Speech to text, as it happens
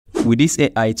With this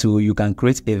AI tool, you can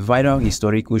create a viral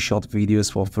historical short videos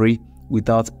for free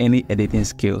without any editing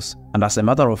skills. And as a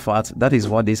matter of fact, that is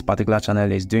what this particular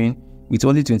channel is doing. With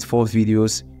only 24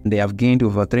 videos, they have gained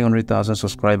over 300,000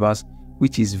 subscribers,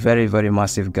 which is very, very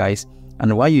massive, guys.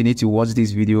 And why you need to watch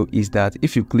this video is that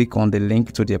if you click on the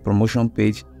link to their promotion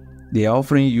page, they are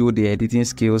offering you the editing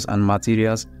skills and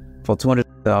materials for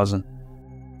 200,000.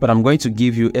 But I'm going to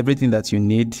give you everything that you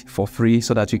need for free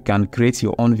so that you can create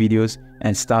your own videos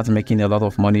and start making a lot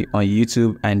of money on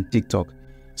YouTube and TikTok.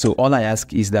 So all I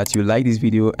ask is that you like this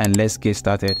video and let's get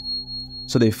started.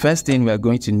 So the first thing we are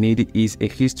going to need is a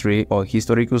history or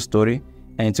historical story,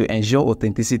 and to ensure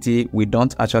authenticity, we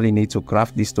don't actually need to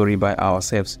craft this story by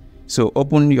ourselves. So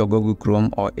open your Google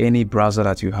Chrome or any browser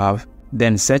that you have,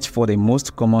 then search for the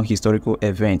most common historical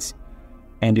events,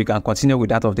 and you can continue with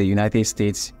that of the United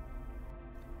States.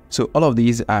 So all of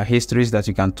these are histories that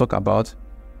you can talk about.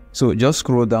 So just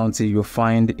scroll down till you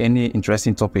find any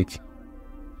interesting topic.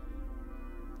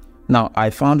 Now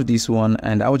I found this one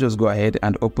and I will just go ahead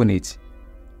and open it.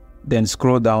 Then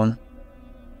scroll down.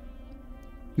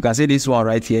 You can see this one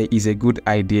right here is a good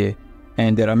idea,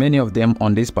 and there are many of them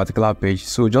on this particular page.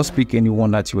 So just pick any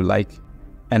one that you like,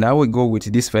 and I will go with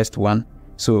this first one.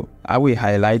 So I will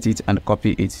highlight it and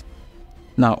copy it.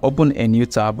 Now open a new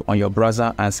tab on your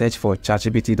browser and search for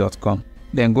chatgpt.com.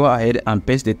 Then go ahead and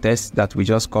paste the text that we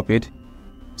just copied.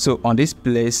 So on this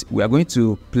place, we are going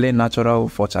to play natural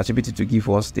for ChatGPT to give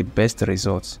us the best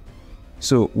results.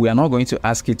 So we are not going to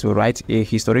ask it to write a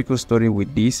historical story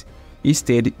with this.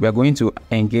 Instead, we are going to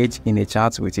engage in a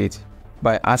chat with it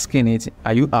by asking it,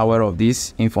 are you aware of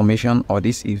this information or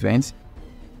this event?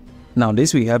 Now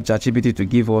this will help ChatGPT to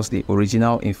give us the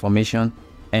original information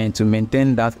and to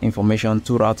maintain that information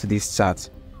throughout this chat.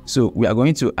 So we are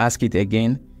going to ask it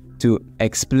again to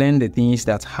explain the things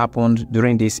that happened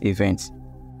during this event.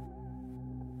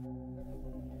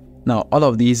 Now all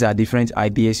of these are different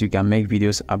ideas you can make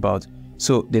videos about.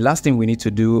 So the last thing we need to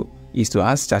do is to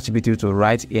ask ChatGPT to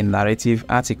write a narrative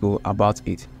article about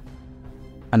it.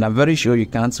 And I'm very sure you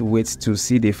can't wait to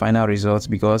see the final results,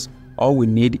 because all we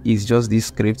need is just this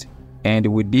script, and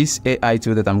with this AI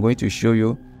tool that I'm going to show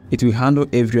you, it will handle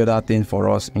every other thing for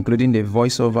us, including the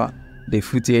voiceover, the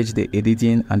footage, the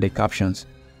editing, and the captions.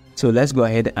 So let's go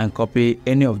ahead and copy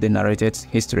any of the narrated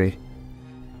history.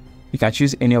 You can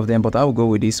choose any of them, but I will go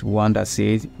with this one that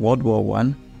says World War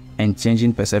I and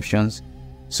changing perceptions.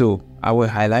 So I will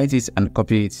highlight it and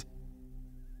copy it.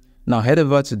 Now head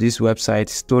over to this website,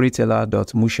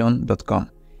 storyteller.mootion.com,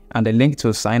 and the link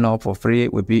to sign up for free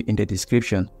will be in the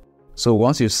description. So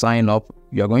once you sign up,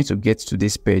 you are going to get to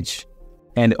this page.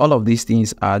 And all of these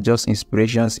things are just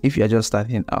inspirations if you are just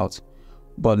starting out.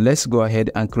 But let's go ahead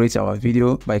and create our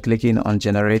video by clicking on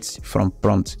Generate from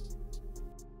Prompt.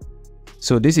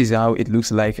 So this is how it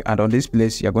looks like, and on this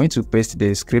place, you're going to paste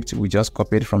the script we just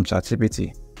copied from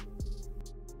ChatGPT.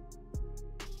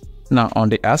 Now on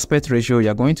the aspect ratio,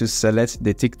 you're going to select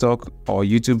the TikTok or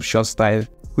YouTube short style,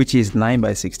 which is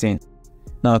 9:16.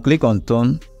 Now click on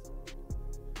tone,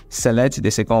 select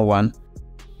the second one,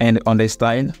 and on the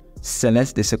style,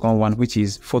 select the second one, which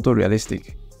is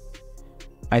photorealistic.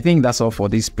 I think that's all for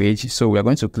this page, so we are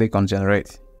going to click on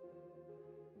generate.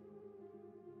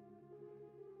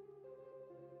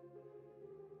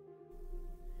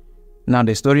 Now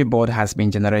the storyboard has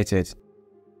been generated,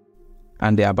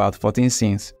 and there are about 14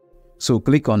 scenes. So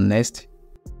click on next.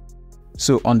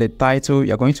 So on the title,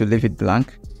 you're going to leave it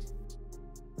blank.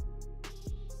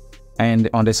 And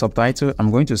on the subtitle,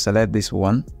 I'm going to select this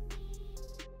one.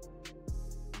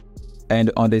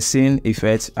 And on the scene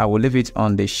effect, I will leave it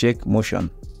on the shake motion.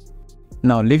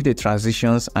 Now leave the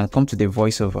transitions and come to the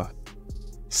voiceover.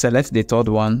 Select the third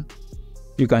one.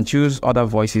 You can choose other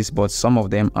voices, but some of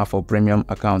them are for premium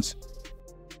accounts.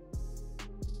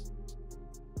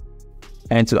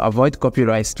 And to avoid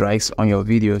copyright strikes on your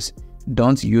videos,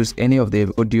 don't use any of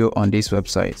the audio on this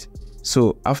website.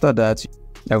 So after that,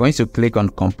 you're going to click on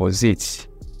Composite.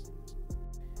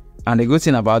 And the good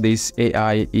thing about this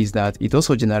AI is that it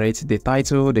also generates the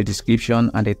title, the description,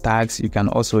 and the tags you can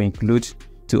also include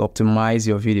to optimize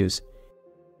your videos.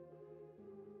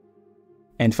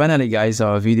 And finally guys,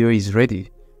 our video is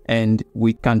ready, and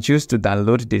we can choose to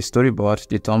download the storyboard,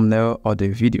 the thumbnail, or the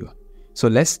video. So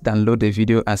let's download the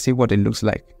video and see what it looks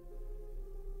like.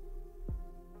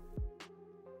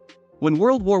 When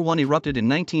World War I erupted in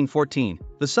 1914,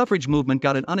 the suffrage movement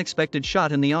got an unexpected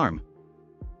shot in the arm.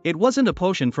 It wasn't a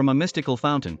potion from a mystical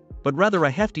fountain, but rather a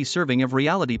hefty serving of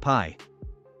reality pie.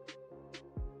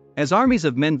 As armies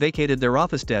of men vacated their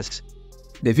office desks,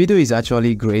 the video is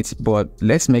actually great, but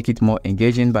let's make it more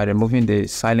engaging by removing the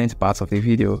silent parts of the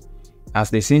video as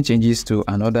the scene changes to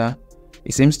another,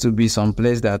 it seems to be some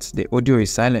place that the audio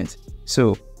is silent.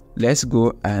 So let's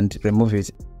go and remove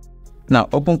it. Now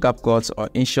open CapCut or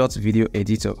InShot Video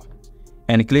Editor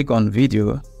and click on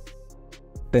Video.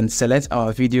 Then select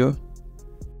our video.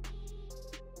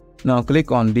 Now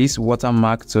click on this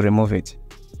watermark to remove it.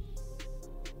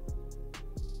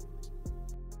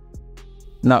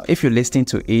 Now if you listen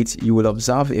to it, you will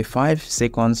observe a 5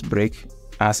 seconds break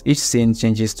as each scene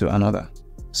changes to another.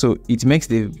 So it makes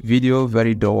the video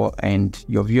very dull and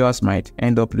your viewers might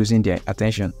end up losing their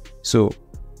attention. So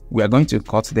we are going to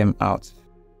cut them out.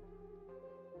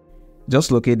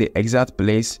 Just locate the exact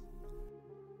place.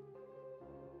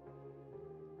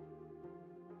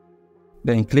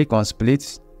 Then click on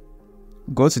Split.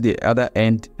 Go to the other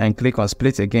end and click on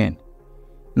Split again.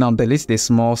 Now delete the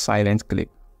small silent clip.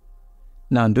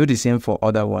 Now do the same for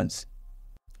other ones.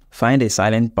 Find a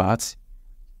silent part,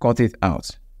 cut it out.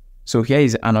 So here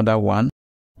is another one.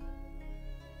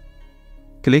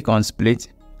 Click on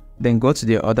Split, then go to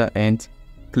the other end,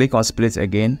 click on Split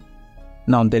again.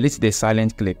 Now delete the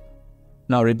silent clip.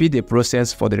 Now repeat the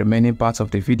process for the remaining parts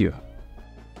of the video.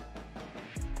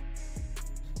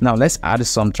 Now let's add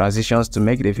some transitions to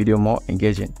make the video more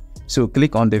engaging. So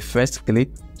click on the first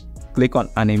clip, click on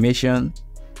animation.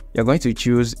 You're going to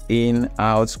choose in,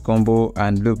 out, combo,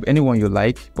 and loop, anyone you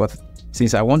like, but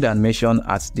since I want the animation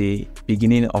at the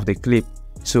beginning of the clip,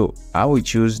 so I will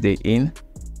choose the in,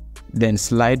 then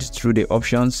slide through the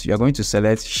options. You're going to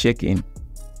select shake in.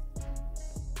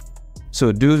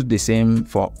 So do the same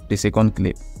for the second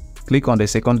clip. Click on the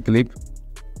second clip,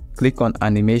 click on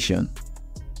animation,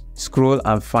 scroll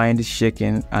and find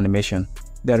shaking animation.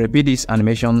 Then repeat this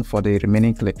animation for the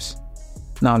remaining clips.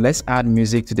 Now let's add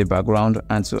music to the background,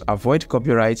 and to avoid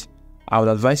copyright, I would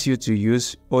advise you to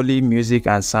use only music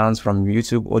and sounds from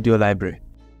YouTube audio library,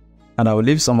 and I will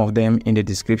leave some of them in the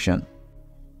description.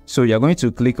 So you're going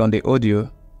to click on the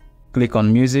audio, click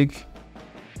on music,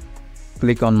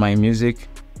 click on my music,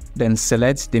 then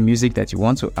select the music that you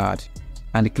want to add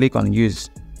and click on use.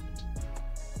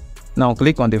 Now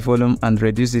click on the volume and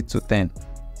reduce it to 10.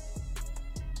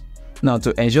 Now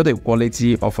to ensure the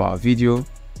quality of our video,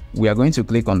 we are going to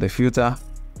click on the filter,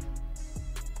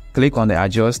 click on the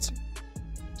adjust,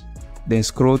 then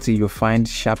scroll till you find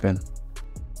sharpen.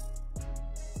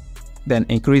 Then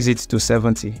increase it to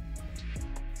 70.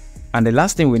 And the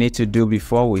last thing we need to do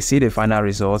before we see the final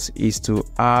results is to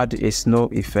add a snow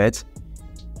effect.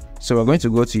 So we're going to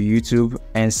go to YouTube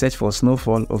and search for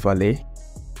snowfall overlay.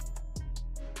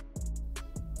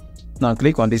 Now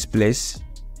click on this place.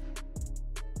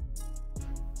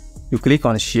 You click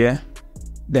on share,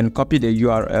 then copy the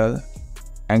URL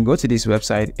and go to this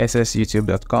website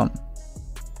ssyoutube.com.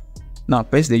 Now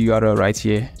paste the URL right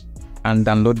here and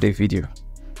download the video.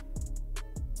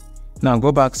 Now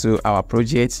go back to our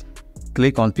project,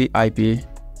 click on PIP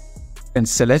and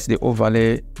select the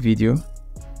overlay video.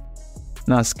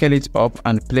 Now scale it up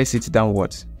and place it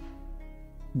downwards.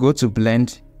 Go to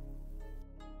blend,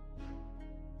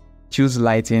 choose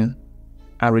lighting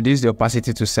and reduce the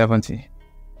opacity to 70.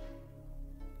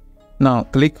 Now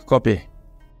click copy,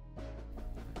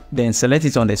 then select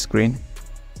it on the screen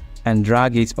and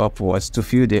drag it upwards to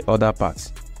fill the other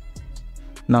parts.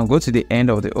 Now go to the end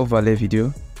of the overlay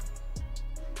video,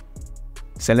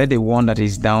 select the one that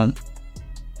is down,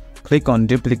 click on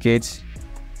duplicate,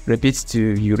 repeat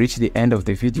till you reach the end of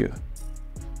the video,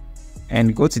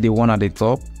 and go to the one at the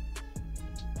top,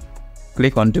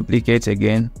 click on duplicate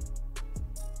again,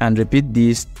 and repeat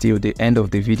this till the end of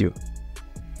the video.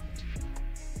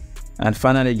 And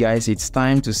finally guys, it's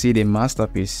time to see the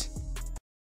masterpiece.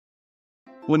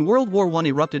 When World War I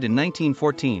erupted in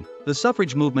 1914, the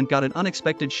suffrage movement got an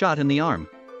unexpected shot in the arm.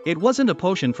 It wasn't a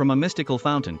potion from a mystical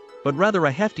fountain, but rather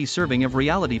a hefty serving of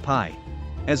reality pie.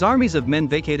 As armies of men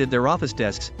vacated their office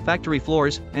desks, factory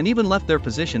floors, and even left their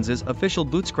positions as official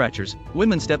boot scratchers,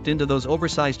 women stepped into those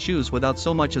oversized shoes without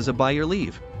so much as a by your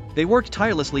leave. They worked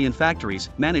tirelessly in factories,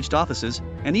 managed offices,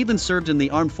 and even served in the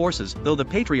armed forces, though the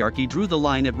patriarchy drew the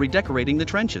line at redecorating the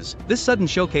trenches. This sudden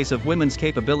showcase of women's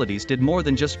capabilities did more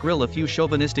than just grill a few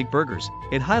chauvinistic burgers,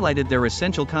 it highlighted their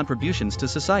essential contributions to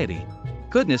society.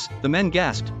 Goodness, the men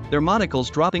gasped, their monocles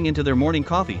dropping into their morning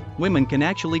coffee, women can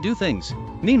actually do things.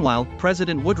 Meanwhile,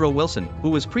 President Woodrow Wilson, who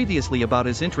was previously about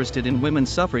as interested in women's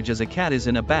suffrage as a cat is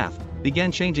in a bath,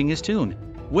 began changing his tune.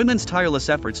 Women's tireless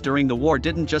efforts during the war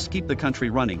didn't just keep the country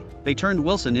running, they turned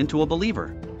Wilson into a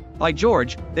believer. By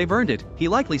George, they've earned it, he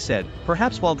likely said,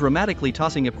 perhaps while dramatically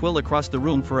tossing a quill across the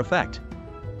room for effect.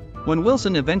 When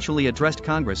Wilson eventually addressed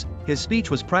Congress, his speech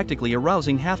was practically a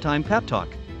rousing halftime pep talk.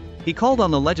 He called on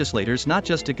the legislators not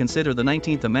just to consider the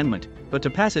 19th Amendment, but to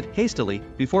pass it hastily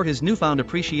before his newfound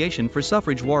appreciation for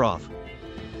suffrage wore off.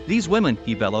 "These women,"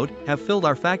 he bellowed, "have filled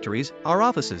our factories, our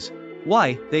offices.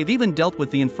 Why, they've even dealt with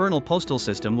the infernal postal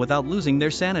system without losing their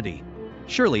sanity.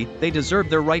 Surely, they deserve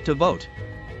their right to vote."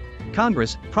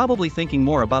 Congress, probably thinking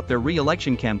more about their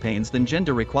re-election campaigns than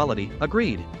gender equality,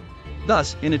 agreed.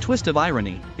 Thus, in a twist of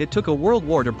irony, it took a world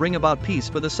war to bring about peace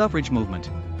for the suffrage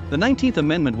movement. The 19th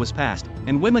Amendment was passed,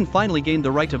 and women finally gained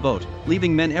the right to vote,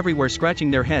 leaving men everywhere scratching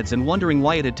their heads and wondering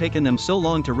why it had taken them so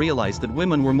long to realize that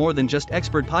women were more than just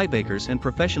expert pie bakers and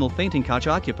professional fainting couch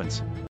occupants.